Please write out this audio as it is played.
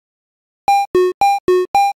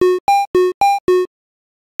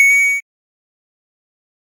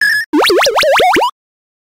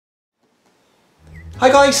Hi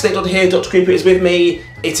guys, Snake Doctor here, Dr. Creeper is with me.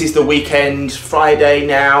 It is the weekend, Friday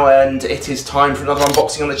now, and it is time for another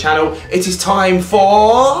unboxing on the channel. It is time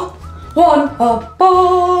for... One-up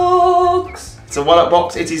box! It's a one-up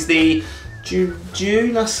box. It is the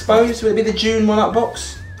June, I suppose. Will it be the June one-up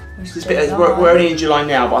box? We're only in July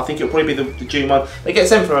now, but I think it'll probably be the June one. They get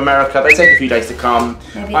sent from America. They take a few days to come.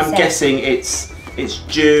 I'm guessing it's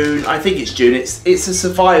June. I think it's June. It's a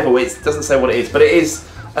survival. It doesn't say what it is, but it is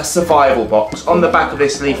a survival box. On the back of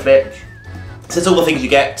this leaflet, it says all the things you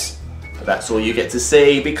get, but that's all you get to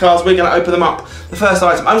see because we're going to open them up. The first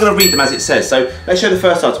item, I'm going to read them as it says. So let's show the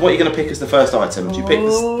first item. What are you going to pick as the first item? Do you pick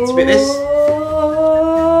this? Do you pick this?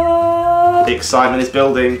 The excitement is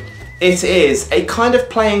building. It is a kind of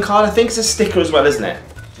playing card. I think it's a sticker as well, isn't it?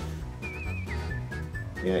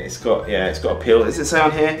 Yeah, it's got a peel. Does it say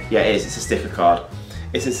on here? Yeah, it is. It's a sticker card.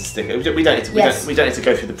 It is a sticker. We don't need to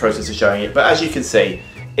go through the process of showing it, but as you can see,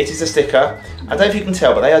 it is a sticker. I don't know if you can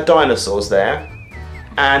tell, but they are dinosaurs there.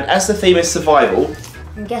 And as the theme is survival,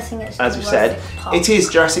 I'm guessing it's as we said, it is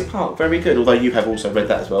Jurassic Park. Very good. Although you have also read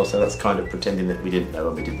that as well, so that's kind of pretending that we didn't know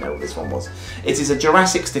and we didn't know what this one was. It is a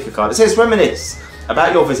Jurassic sticker card. It says, reminisce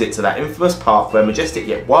about your visit to that infamous park where majestic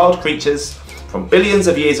yet wild creatures from billions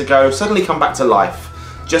of years ago suddenly come back to life.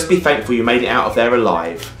 Just be thankful you made it out of there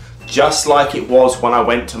alive. Just like it was when I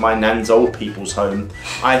went to my nan's old people's home.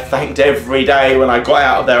 I thanked every day when I got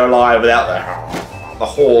out of there alive without the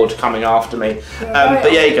horde coming after me. But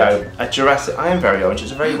there you go, a Jurassic. I am very orange.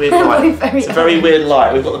 It's a very weird light. It's a very weird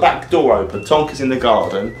light. We've got the back door open. Tonk is in the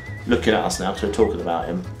garden, looking at us now because we're talking about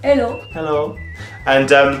him. Hello. Hello. And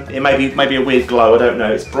it may be a weird glow. I don't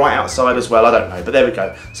know. It's bright outside as well. I don't know. But there we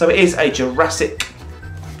go. So it is a Jurassic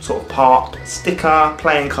sort of park sticker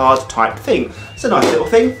playing card type thing. It's a nice little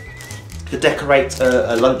thing. To decorate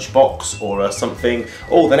a lunchbox or something.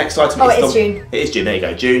 Oh, the next item is June. It is June. There you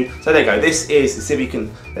go, June. So there you go. This is. Let's see if you can.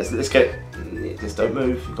 Let's get it. Just don't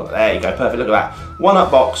move. You've got there you go. Perfect. Look at that. One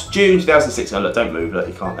up box. June 2006. Oh, look, don't move. Look,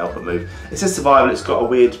 you can't help but move. It says survival. It's got a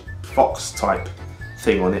weird fox type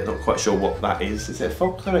thing on it. Not quite sure what that is. Is it a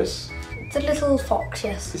fox? No, it's a little fox.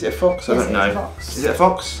 Yes. Is it a fox? I don't know. It's a fox. Is it a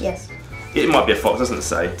fox? Yes. It might be a fox. Doesn't it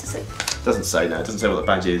say? Does it? Doesn't say. No. It doesn't say what the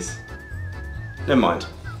badge is. Never mind.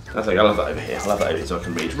 That's okay, I'll have that over here. I'll have that over here so I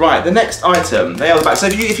can read. Right, the next item, they are the back. So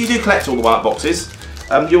if you do collect all the one-up boxes,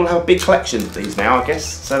 you'll have a big collection of these now, I guess.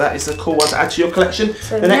 So that is a cool one to add to your collection.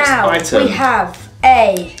 So the next now item, we have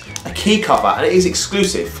a key cover, and it is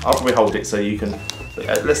exclusive. I'll probably hold it so you can.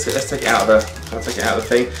 Let's take it out of the. I'll take it out of the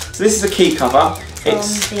thing. So this is a key cover.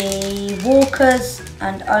 It's the Walkers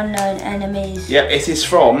and Unknown Enemies. Yeah, it is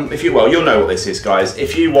from. You'll know what this is, guys.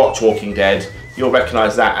 If you watch Walking Dead, you'll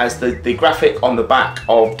recognise that as the graphic on the back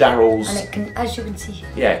of Daryl's. And it can, as you can see.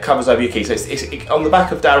 Yeah, it covers over your key. So it's on the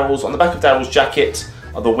back of Daryl's jacket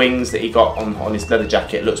are the wings that he got on his leather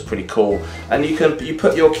jacket. It looks pretty cool. And you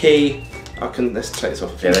put your key. Let's take this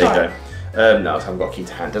off. Yeah, there you go. No, I haven't got a key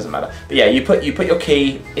to hand. Doesn't matter. But yeah, you put your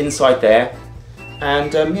key inside there,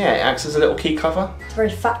 and yeah, it acts as a little key cover. It's a very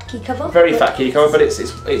fat key cover. Very fat key cover, but it's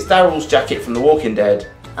Daryl's jacket from The Walking Dead.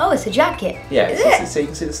 Oh, it's a jacket. Yeah, so you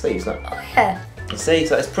can see the sleeves. Look. Oh yeah. See,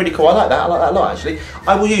 so it's pretty cool. I like that. I like that a lot, actually.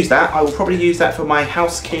 I will use that. I will probably use that for my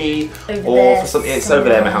house key for something. It's over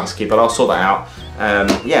there, my house key, but I'll sort that out.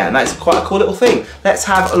 Yeah, and that's quite a cool little thing. Let's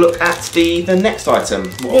have a look at the next item.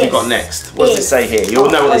 What have we got next? What does it say here? You'll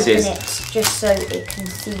know what this is. Just so it can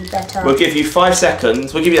see better. We'll give you 5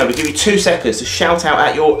 seconds. We'll give you 2 seconds to shout out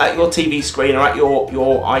at your TV screen or at your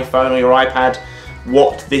iPhone or your iPad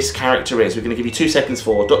what this character is. We're going to give you 2 seconds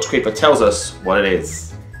for Dr. Creeper tells us what it is.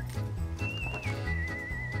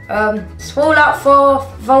 It's Fallout 4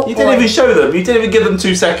 Vault Boy. You didn't even show them. You didn't even give them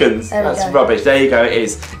 2 seconds. That's rubbish. There you go. It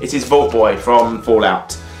is. It is Vault Boy from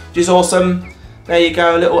Fallout, which is awesome. There you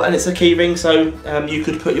go. And it's a key ring, so you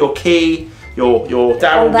could put your key, your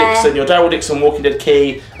Daryl Dixon Walking Dead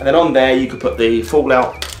key, and then on there you could put the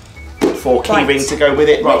Fallout 4 key ring to go with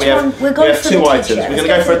it. Right, we have 2 items. We're going to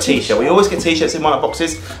go for a t-shirt. We always get t-shirts in one-up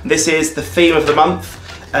boxes. This is the theme of the month,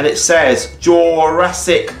 and it says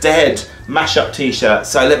Jurassic Dead mashup t-shirt.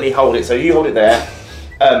 So let me hold it. So you hold it there.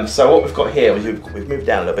 So what we've got here, we've moved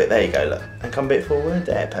down a little bit. There you go. Look, and come a bit forward.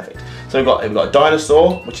 There, perfect. So we've got a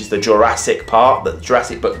dinosaur, which is the Jurassic part, but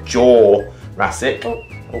Jurassic but Jurassic. Oh,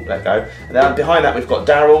 let it go. And then behind that we've got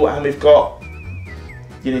Daryl, and we've got.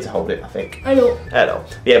 You need to hold it, I think. Hello. Hello.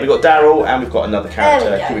 Yeah, we've got Daryl, and we've got another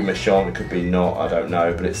character. It could be Michonne, it could be not. I don't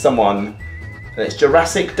know, but it's someone. And it's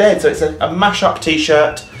Jurassic Dead. So it's a mashup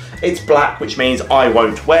t-shirt. It's black, which means I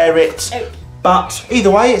won't wear it. But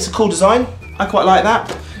either way, it's a cool design. I quite like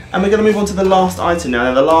that. And we're going to move on to the last item now.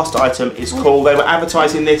 Now the last item is cool. They were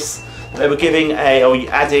advertising this they were giving or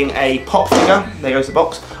adding a pop figure. There goes the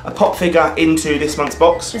box. A pop figure into this month's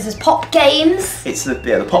box. This is Pop Games. It's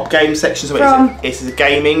the Pop Games section. So it's a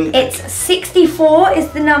gaming. It's 64 is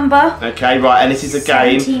the number. Okay, right, and this is a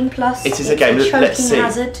game. 17 plus. It is a game. Let's see.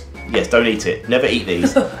 Hazard. Yes, don't eat it. Never eat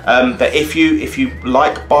these. But if you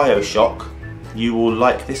like BioShock, you will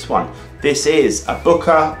like this one. This is a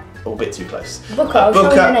Booker. Oh, a bit too close. Booker.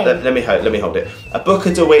 Let me hold it. A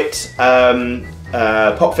Booker DeWitt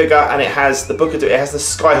pop figure, and it has the Booker. It has the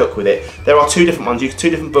skyhook with it. There are two different ones. Two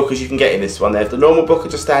different Bookers you can get in this one. There's the normal Booker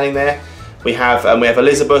just standing there. We have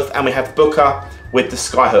Elizabeth, and we have Booker with the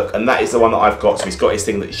skyhook, and that is the one that I've got. So he's got his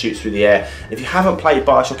thing that shoots through the air. If you haven't played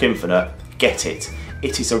BioShock Infinite, get it.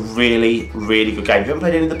 It is a really, really good game. If you haven't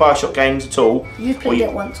played any of the BioShock games at all, you've played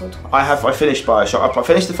it once or twice. I have. I finished BioShock. I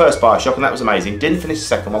finished the first BioShock, and that was amazing. Didn't finish the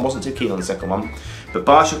second one. Wasn't too keen on the second one, but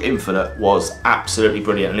BioShock Infinite was absolutely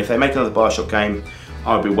brilliant. And if they make another BioShock game,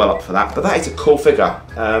 I would be well up for that. But that is a cool figure.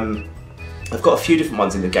 I've got a few different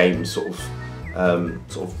ones in the game, sort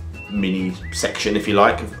of mini section, if you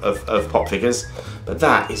like, of pop figures. But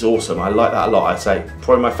that is awesome. I like that a lot. I'd say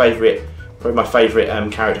probably my favourite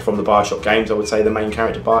character from the BioShock games. I would say the main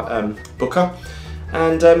character, Booker.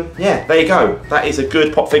 And yeah, there you go. That is a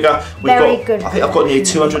good pop figure. Very good. I think I've got nearly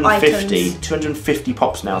 250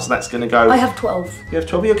 pops now, so that's going to go. I have 12. You have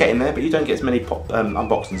 12. You're getting there, but you don't get as many pop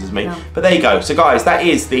unboxings as me. No. But there you go. So guys, that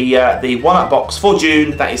is the one-up box for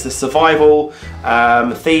June. That is the survival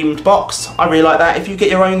themed box. I really like that. If you get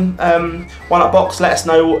your own one-up box, let us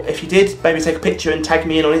know if you did. Maybe take a picture and tag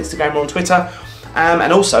me in on Instagram or on Twitter.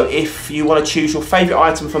 And also, if you want to choose your favourite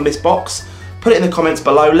item from this box, put it in the comments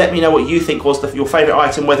below. Let me know what you think was your favourite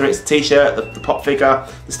item, whether it's the t-shirt, the pop figure,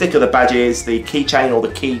 the sticker, the badges, the keychain or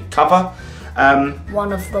the key cover.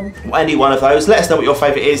 One of them. Any one of those. Let us know what your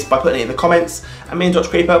favourite is by putting it in the comments. And me and Dr.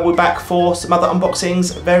 Creeper will be back for some other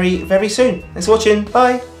unboxings very, very soon. Thanks for watching.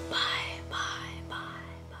 Bye.